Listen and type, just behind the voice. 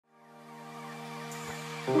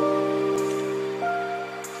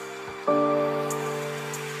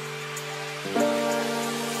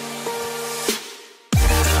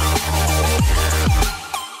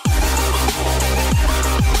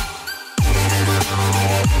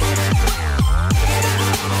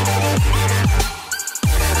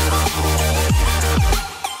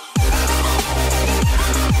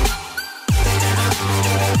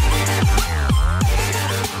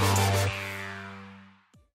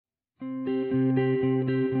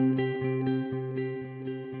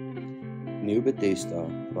Nieu Betesdha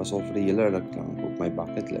was al vir 'n hele ruk lank op my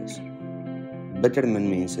bucketlist. Bitter min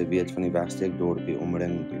mense weet van die wegsteek dorpie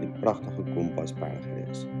omring deur die pragtige Kompas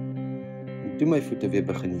bergreeks. En toe my voete weer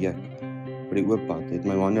begin jeuk vir die ooppad, het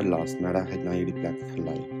my wanderlust my reguit na hierdie plek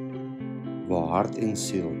gelei, waar hart en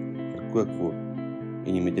siel verkwik word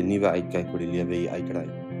en jy met 'n nuwe uitkyk oor die lewe hier uitry.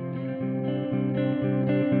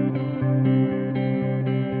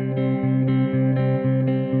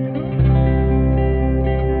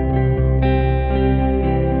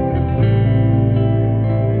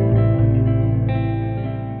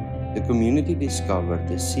 The community discovered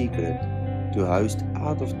the secret to host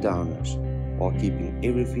out-of-towners while keeping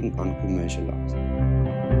everything uncommercialized.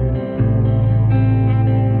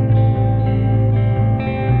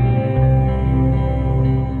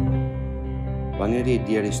 Wanneer jy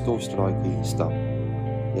deur die stofstraatjie stap,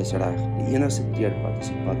 dis reg, die enigste teerpad is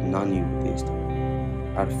die pad na Nieu Betesdha.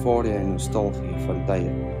 Ervaar jy 'n nostalgie van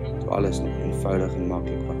tye toe alles nog eenvoudig en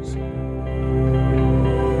maklik was.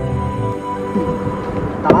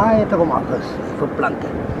 Daar het om alles vir plante.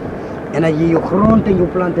 En as jy jou grond en jou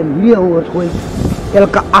plante in hierdie houers gooi,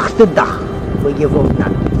 elke 8de dag word jy vol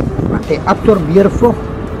nat. Want hy absorbeer vocht,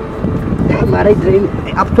 maar hy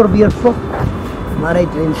absorbeer vocht, maar hy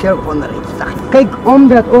drain self onderuit. Kyk,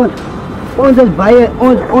 omdat ons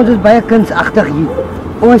is baie kunsagtig hier.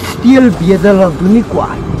 Ons steel bedel of doen nie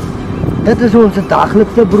kwaad. Dit is ons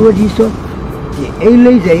daglikse brood hierso. Die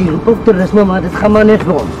hele hy roep op toerisme, maar dit gaan maar net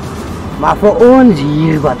vir ons. Maar vir ons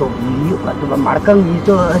hier wat op bemarking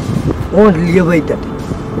hierso is, ons lewe uit dit.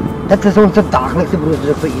 Dit is ons daglikse brood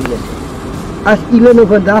so vir julle. As julle nou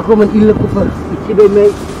vandag kom en julle koop ietsie by my,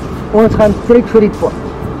 ons gaan trek vir die pot.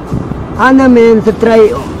 Ander mense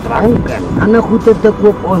try om drank en ander goede te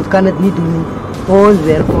koop, ons kan dit nie doen nie. Ons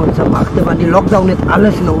werk ons magte, want die lockdown het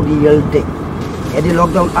alles nou die hele tyd. Het die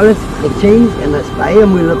lockdown alles gechange en het is baie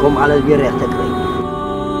moeilik om alles weer reg te kry.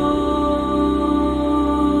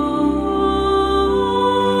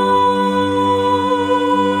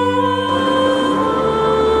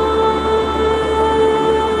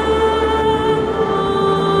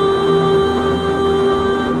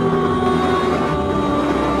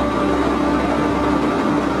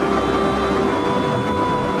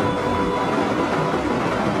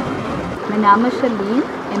 My naam is Gelei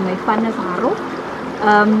en my van is Harold.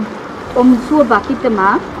 Om so 'n bakkie te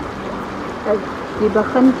maak, jy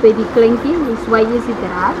begin by die kleintjie, jy swaai jy die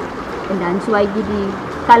draad en dan swaai jy die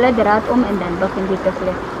kalle draad om en dan begin jy te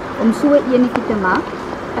vleg. Om so 'n enetjie te maak,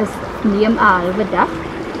 neem 'n halwe dag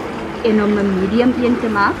en om 'n medium een te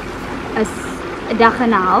maak is 'n dag en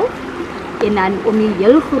 'n half en dan om die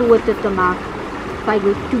heel grootte te maak, vat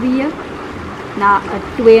jy 2 na 'n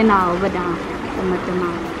 2,5 dae om dit te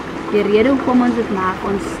maak. Die rede hoekom ons dit maak,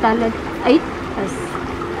 ons stel dit uit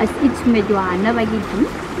as iets met jou hande wat jy doen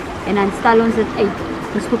en dan stel ons dit uit.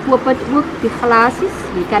 Ons verkoop dit ook die glasies,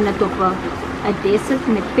 jy kan dit op 'n des sit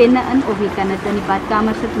met penne in of jy kan dit in die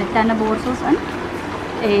badkamer sit met tandeborsels in.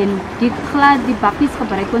 En die bakkies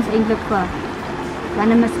gebruik ons eintlik vir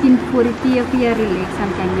wanneer miskien voor die TV relax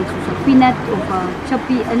dan kan jy soos 'n peanut of 'n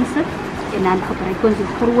chippy insit en dan gebruik ons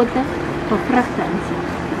die grootte vir vrugte insit.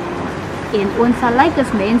 En ons sal like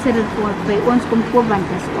as mense dit by ons kom koop want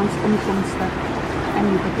dit is ons inkomste in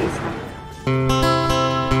Nieu Betesdha.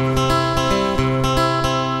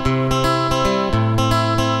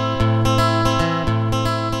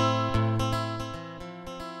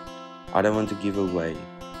 I don't want to give away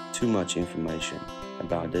too much information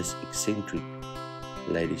about this eccentric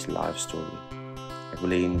lady's life story. Ek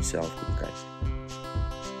wil hê jy moet self kom kyk.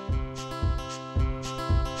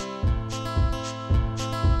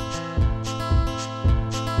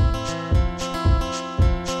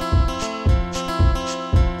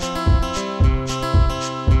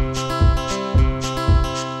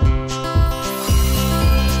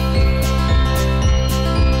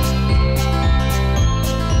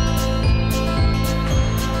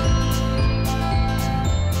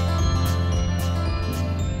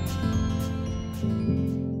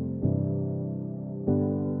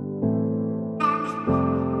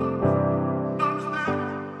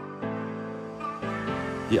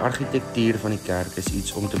 Die argitektuur van die kerk is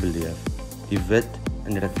iets om te beleef. Die wit,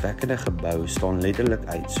 indrukwekkende gebou staan letterlik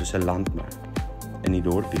uit soos 'n landmerk in die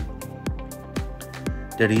dorpie.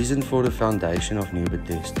 The reason for the foundation of Nieu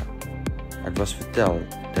Betesdha. Ek was vertel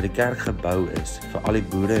dat die kerk gebou is vir al die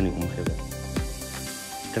boere in die omgewing.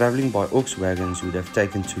 Traveling by ox wagons would have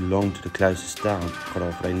taken too long to the closest town,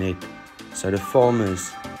 Reguit. So the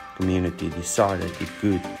farmers community decided it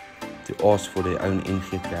good to ask for their own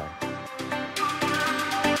NG kerk.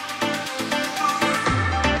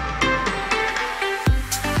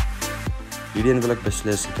 Hierheen wil ek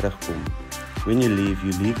beslis terugkom. When you leave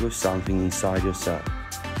with something inside yourself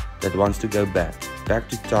that wants to go back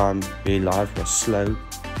to time where life was slow,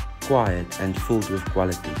 quiet and filled with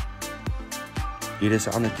quality. Hier is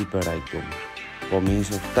 'n ander tipe rykdom, waar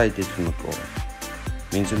mense nog tyd het vir mekaar.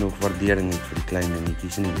 Mense nog waardering het vir die klein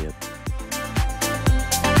dingetjies in die lewe.